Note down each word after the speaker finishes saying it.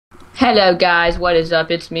Hello guys, what is up?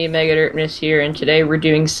 It's me, Mega Derpness here, and today we're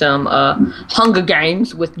doing some Hunger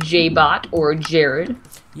Games with J-Bot or Jared.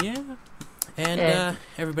 Yeah, and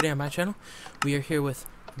everybody on my channel, we are here with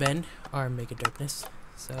Ben, our Mega Derpness.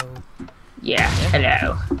 So yeah,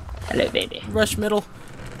 hello. Hello baby. Rush middle.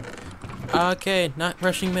 Okay, not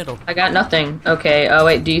rushing middle. I got nothing. Okay,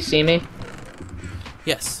 wait, do you see me?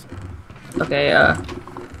 Yes. Okay,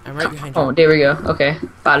 I'm right behind you. oh, there we go. Okay,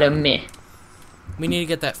 follow me. We need to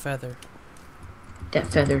get that feather. That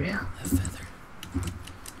feather, yeah. That feather.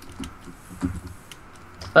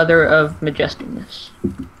 Feather of majesticness.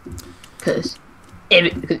 Cause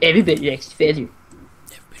everybody likes the feather.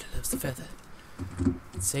 Everybody loves the feather.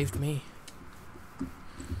 It saved me. Didn't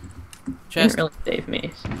Chest. really save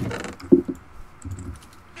me.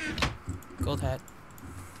 Gold hat.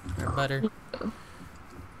 Or butter.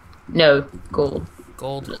 No, gold.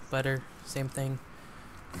 Gold, butter, same thing.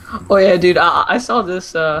 Oh yeah, dude, I saw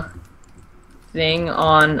this thing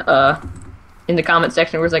on in the comment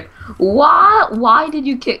section where it's like, why did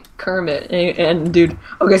you kick Kermit? And dude,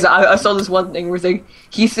 okay, so I saw this one thing where it's like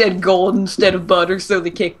he said gold instead of butter, so they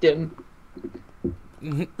kicked him.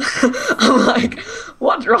 I'm like,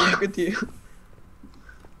 what's wrong with you?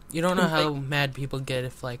 You don't know how mad people get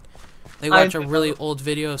if like they watch a really old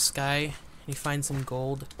video of Sky and he finds some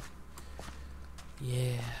gold.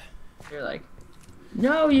 Yeah. You're like,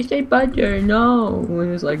 no, you say butter, no.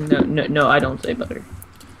 And it's like, no, I don't say butter.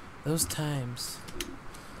 Those times.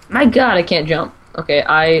 My God, I can't jump. Okay,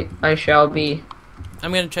 I shall be.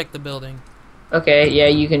 I'm gonna check the building. Okay, yeah,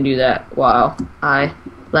 you can do that. Wow, I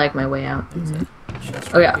like my way out. There's a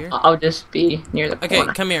chest Oh right yeah, here. I'll just be near the Okay,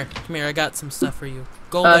 corner. come here. I got some stuff for you.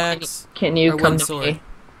 Gold Can axe. you or come one to sword. me,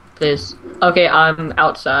 please? Okay, I'm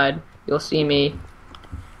outside. You'll see me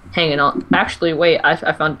hanging on. Actually, wait,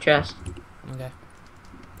 I found a chest. Okay.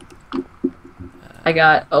 I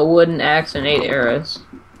got a wooden axe and 8 arrows.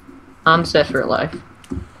 I'm set for life.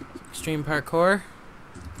 Extreme parkour.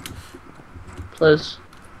 Please.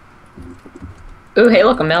 Ooh, hey,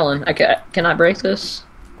 look, a melon. Can I break this?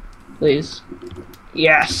 Please.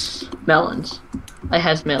 Yes, melons. I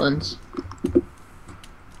has melons.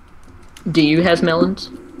 Do you has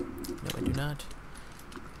melons? No, I do not.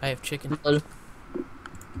 I have chicken.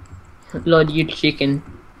 Lord, you chicken.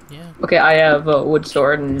 Yeah. Okay, I have a wood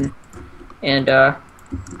sword and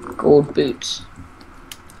gold boots.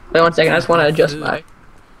 Wait 1 second, I just want to adjust my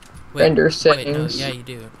render Wait, no, settings. yeah, you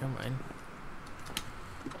do. Never mind.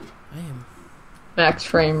 I am. Max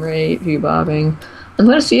frame rate, view bobbing. I'm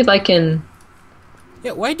gonna see if I can.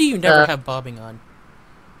 Yeah, why do you never have bobbing on?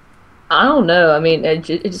 I don't know. I mean, it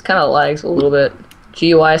just kind of lags a little bit.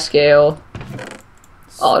 GUI scale,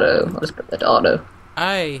 auto. I'll just put that to auto.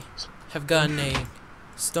 I have gotten a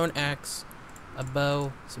stone axe, a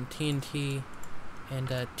bow, some TNT,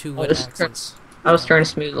 and 2 wood axes. I was turning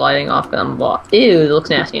smooth lighting off. I'm blocked. Ew, it looks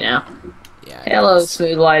nasty now. Yeah. Hello,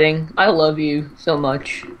 smooth lighting. I love you so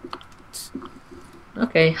much.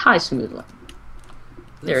 Okay, hi, smooth lighting.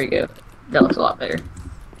 There we go. That looks a lot better.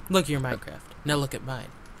 Look at your Minecraft. Now look at mine.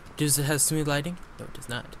 Does it have smooth lighting? No, it does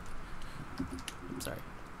not. I'm sorry.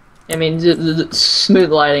 I mean, the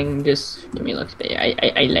smooth lighting just to me looks better.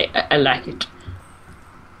 I like it.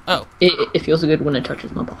 Oh. It feels good when it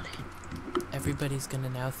touches my body. Everybody's gonna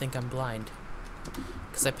now think I'm blind.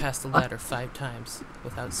 Because I passed the ladder 5 times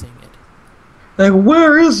without seeing it. Like,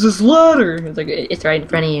 where is this ladder? It's like, it's right in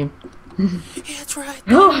front of you. It's right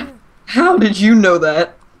there. How did you know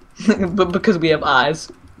that? But because we have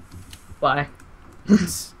eyes. Why?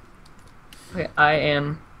 Okay, I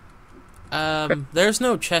am. There's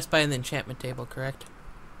no chest by an enchantment table, correct?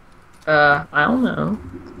 I don't know.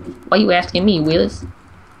 Why you asking me, Willis?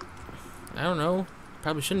 I don't know.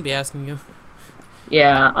 Probably shouldn't be asking you.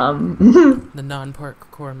 Yeah, The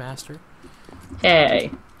non-parkour master.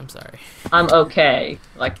 hey. I'm sorry. I'm okay.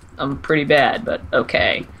 Like, I'm pretty bad, but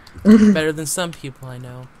okay. Better than some people I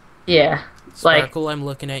know. Yeah. Sparkle, I'm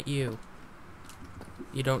looking at you.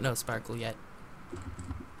 You don't know Sparkle yet.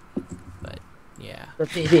 But, yeah.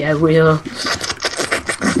 But baby, I will.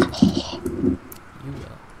 You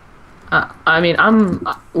will. I mean,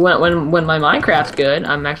 when my Minecraft's good,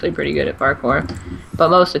 I'm actually pretty good at parkour. But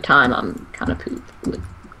most of the time, I'm kind of poop.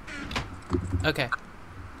 Okay.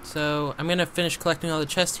 So, I'm gonna finish collecting all the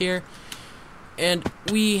chests here. And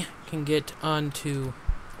we can get on to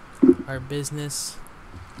our business.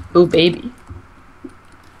 Ooh, baby.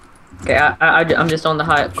 Okay, I'm just on the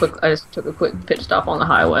I just took a quick pit stop on the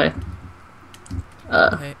highway.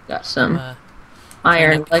 Okay. Got some trying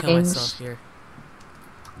iron not to kill leggings. myself here.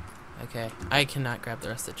 Okay, I cannot grab the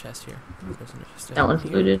rest of the chest here. That one's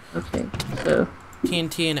looted. Okay, so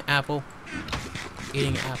TNT and an apple.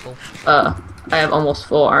 eating an apple. I have almost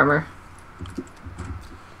full armor.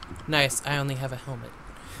 Nice. I only have a helmet.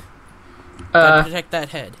 Gotta protect that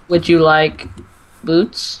head. Would you like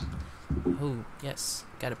boots? Oh, yes.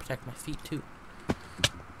 Gotta protect my feet, too.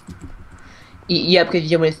 Yep, because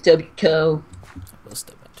you want to stub your toe. I will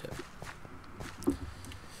stub my toe.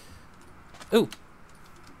 Ooh.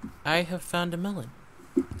 I have found a melon.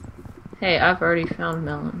 Hey, I've already found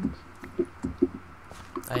melons.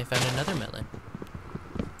 I found another melon.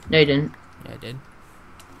 No, you didn't. Yeah, I did.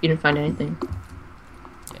 You didn't find anything.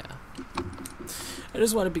 Yeah. I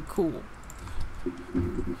just want to be cool.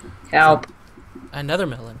 Help. Another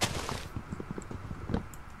melon.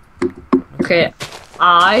 Okay,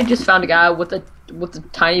 I just found a guy with a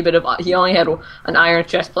tiny bit of. He only had an iron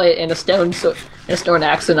chest plate and a stone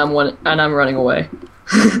axe, and I'm running away.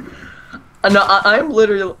 No, I'm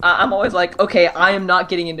literally. I'm always like, okay, I am not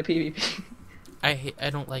getting into PvP. I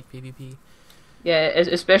don't like PvP. Yeah,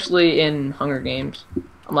 especially in Hunger Games.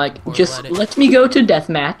 I'm like, Or just let it- let me go to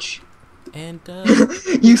deathmatch. And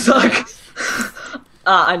You suck.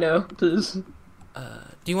 I know. Please. do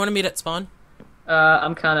you want to meet at spawn?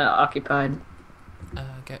 I'm kind of occupied.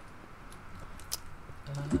 Okay.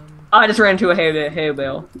 I just ran into a hay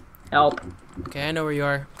bale. Help. Okay, I know where you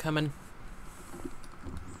are. Coming.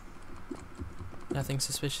 Nothing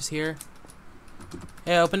suspicious here.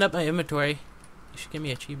 Hey, I opened up my inventory. You should give me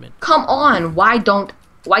an achievement. Come on. Why won't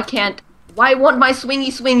my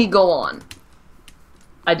swingy go on?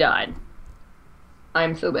 I died.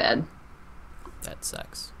 I'm so bad. That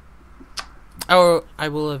sucks. Oh, I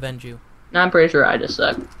will avenge you. I'm pretty sure I just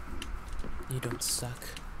suck. You don't suck.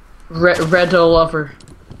 Red lover.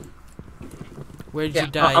 Where did Yeah,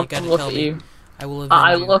 you die? I'm You gotta look tell at me. you. I will avenge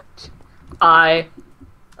I you. looked.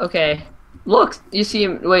 Okay. Look, you see?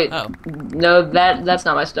 Wait. Oh. No, that's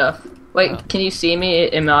not my stuff. Wait, Oh. can you see me?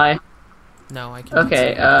 Am I? No, I can't.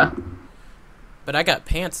 Okay. See. But I got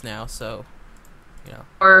pants now, so you know.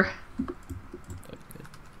 Or That'd be good.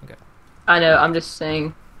 Okay. I know. I'm just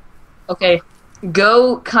saying. Okay.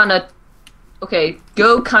 Go kind of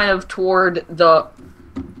toward the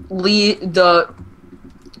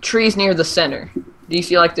trees near the center. Do you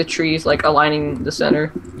see like the trees like aligning the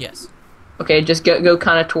center? Yes. Okay, just go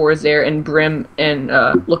kind of towards there and brim and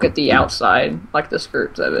look at the outside, like the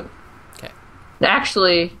skirts of it. Okay.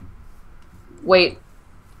 Actually, wait,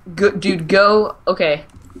 dude, go. Okay,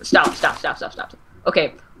 stop.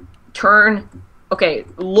 Okay, turn. Okay,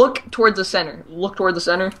 look toward the center. Look toward the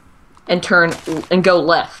center, and turn and go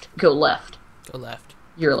left. Go left. Go left.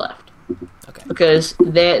 Your left. Okay. Because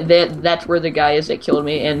that's where the guy is that killed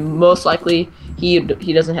me, and most likely he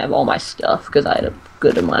doesn't have all my stuff because I had a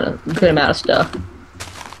good amount of stuff.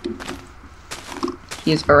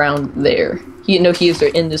 He's around there. He's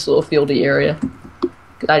in this little fieldy area.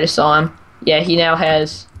 'Cause I just saw him. Yeah, he now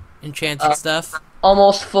has Enchanted stuff.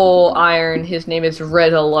 almost full iron. His name is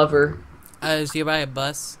Red Lover. Is he by a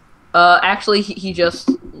bus? Actually, he just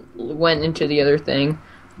went into the other thing,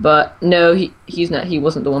 but no, he's not. He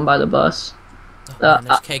wasn't the one by the bus. Oh, man,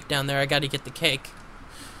 there's cake down there. I gotta get the cake.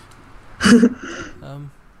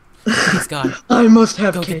 He's gone. I must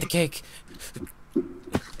have Go get the cake.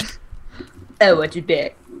 Oh, what's your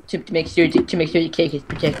bet? To make sure your cake is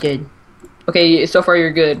protected. Okay, so far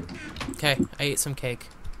you're good. Okay, I ate some cake.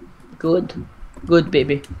 Good,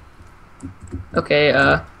 baby. Okay,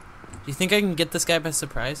 Do you think I can get this guy by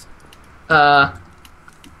surprise? there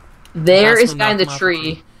Possibly is a guy in the knock him off the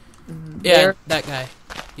tree. Yeah, There. that guy.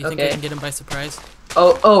 Do you think I Okay. can get him by surprise?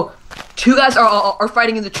 Oh, two guys are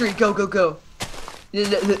fighting in the tree. Go.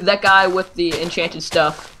 That guy with the enchanted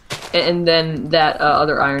stuff, and then that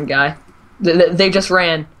other iron guy. They just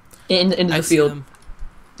ran into the I see field. him.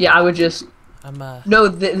 Yeah, I would just. I'm No,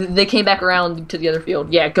 they came back around to the other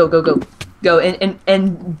field. Yeah, go,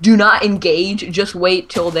 and do not engage. Just wait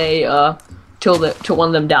till they till one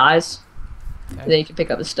of them dies. Okay. Then you can pick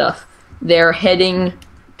up the stuff. They're heading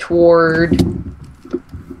toward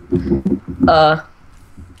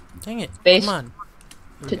Dang it. Base- Come on.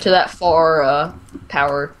 to that far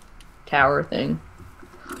power tower thing.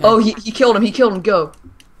 Okay. Oh, he killed him. He killed him. Go.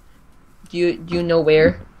 Do you know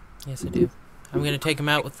where? Yes, I do. I'm gonna take him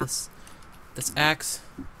out with this axe.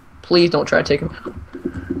 Please don't try to take him out.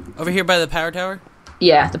 Over here by the power tower?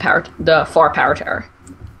 Yeah, the far power tower.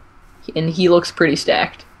 And he looks pretty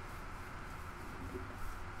stacked.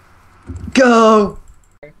 Go!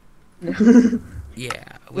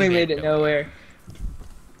 Yeah. We made it nowhere.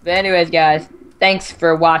 But anyways, guys, thanks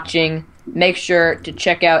for watching. Make sure to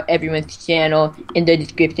check out everyone's channel in the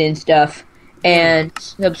description and stuff. And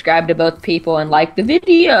subscribe to both people and like the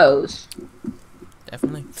videos.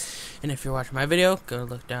 Definitely. And if you're watching my video, go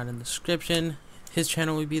look down in the description his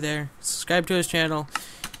channel will be there. Subscribe to his channel.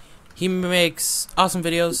 He makes awesome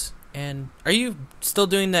videos. And are you still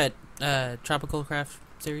doing that Tropical Craft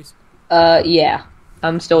series? Yeah.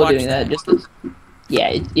 I'm still Watch doing that. that.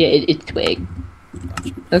 It's twig.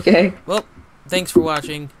 Okay. Well, thanks for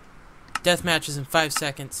watching. Death matches in 5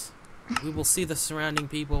 seconds. We will see the surrounding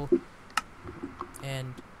people.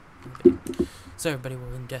 And so everybody will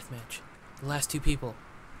win death match. The last 2 people,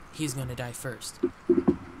 he's gonna die first.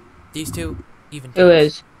 These 2, even. Who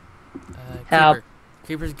is? How? Creeper.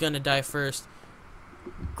 Creeper's gonna die first.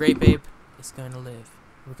 Grape Ape is gonna live.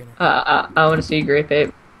 We're gonna. I want to see Grape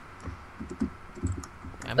Ape.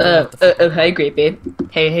 I'm gonna let the Hey, Grape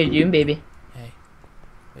Ape. Hey, you, baby. Hey.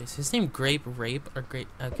 Wait, is his name Grape Rape or Grape?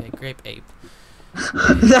 Okay, Grape Ape.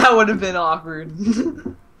 That would have been awkward.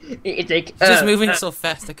 It's like He's just moving so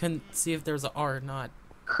fast I couldn't see if there was an R or not.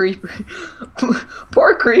 Creeper.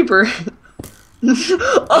 Poor Creeper.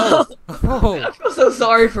 Oh. Oh. I feel so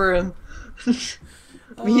sorry for him.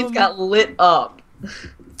 He's got lit up.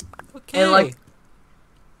 Okay. And like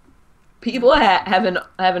people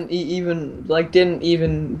haven't even like didn't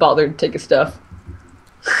even bother to take his stuff.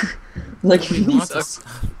 Like He he wants sucks.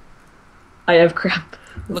 us. I have crap.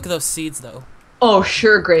 Look at those seeds, though. Oh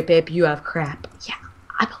sure, Grape Ape, you have crap. Yeah,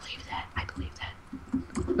 I believe that. I believe that.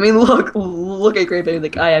 I mean, look at Grape Ape.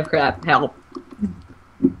 Like I have crap. Help.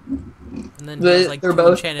 And then there's like They're 2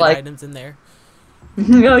 both, enchanted like- items in there.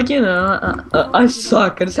 Like I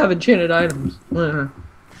suck. I just have enchanted items.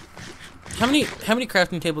 How many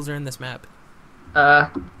crafting tables are in this map?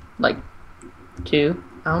 Like 2.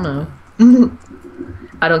 I don't know.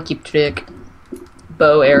 I don't keep track.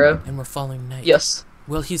 Bow, arrow. And we're following night. Yes.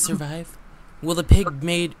 Will he survive? Will the pig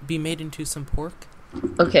be made into some pork?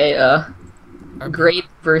 Okay. Or Grape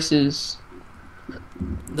versus.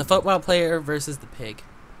 The football player versus the pig.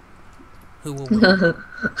 Who will win?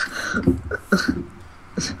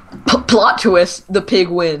 Plot twist: the pig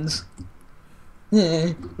wins.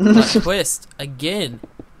 Plot twist again.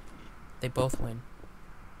 They both win.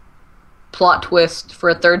 Plot twist for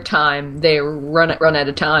a 3rd time. They run out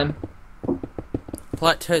of time.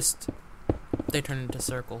 Plot twist. They turn into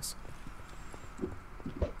circles.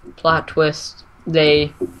 Plot twist.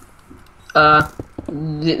 They.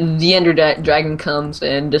 The Ender Dragon comes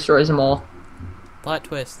and destroys them all. Plot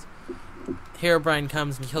twist. Herobrine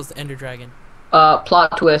comes and kills the Ender Dragon.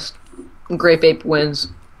 Plot twist. Grape Ape wins.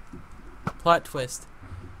 Plot twist.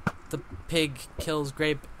 The pig kills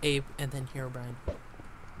Grape Ape and then Herobrine.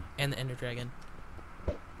 And the Ender Dragon.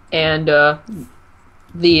 And,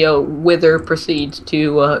 the Wither proceeds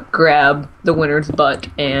to, grab the winner's butt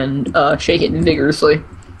and, shake it vigorously.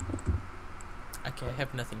 Okay, I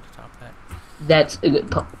have nothing to top that. That's a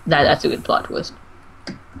good that's a good plot twist.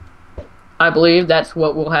 I believe that's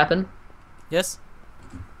what will happen. Yes?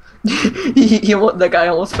 That guy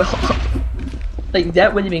almost fell off. Like,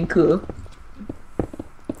 that would have been cool.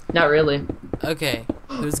 Not really. Okay,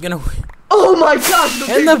 who's gonna win? Oh my gosh!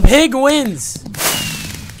 And the pig wins!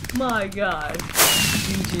 My god.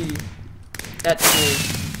 GG. That's cool.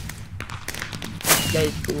 That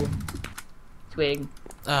is cool. Twig.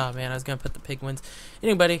 Oh man, I was gonna put the pig wins.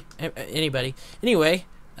 Anybody. Anyway,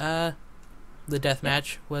 the death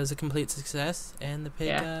match was a complete success, and the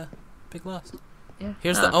pig, pig lost. Yeah.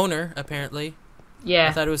 Here's the owner, apparently. I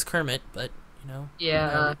Yeah. thought it was Kermit, but, you know.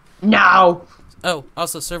 Yeah. No! Oh,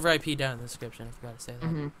 also, server IP down in the description, I forgot to say that.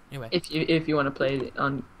 Mm-hmm. Anyway. If you want to play it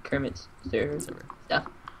on Kermit's server Server. stuff.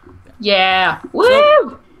 Yeah.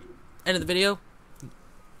 Woo! End of the video.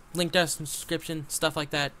 Link down in the description, stuff like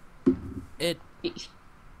that. This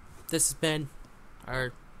has been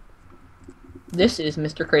our... This is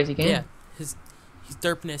Mr. Crazy Game. Yeah, his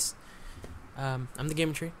derpness. I'm the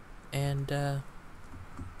Gamer Tree, and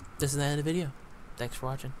this is the end of the video. Thanks for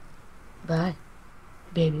watching. Bye,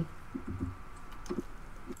 baby.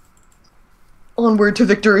 Onward to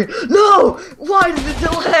victory. No! Why did it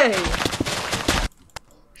delay?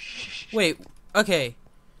 Wait, okay.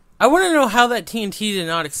 I want to know how that TNT did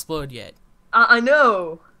not explode yet. I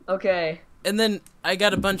know. Okay. And then I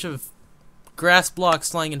got a bunch of grass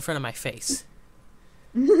blocks flying in front of my face.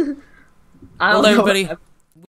 I don't Well, know everybody, what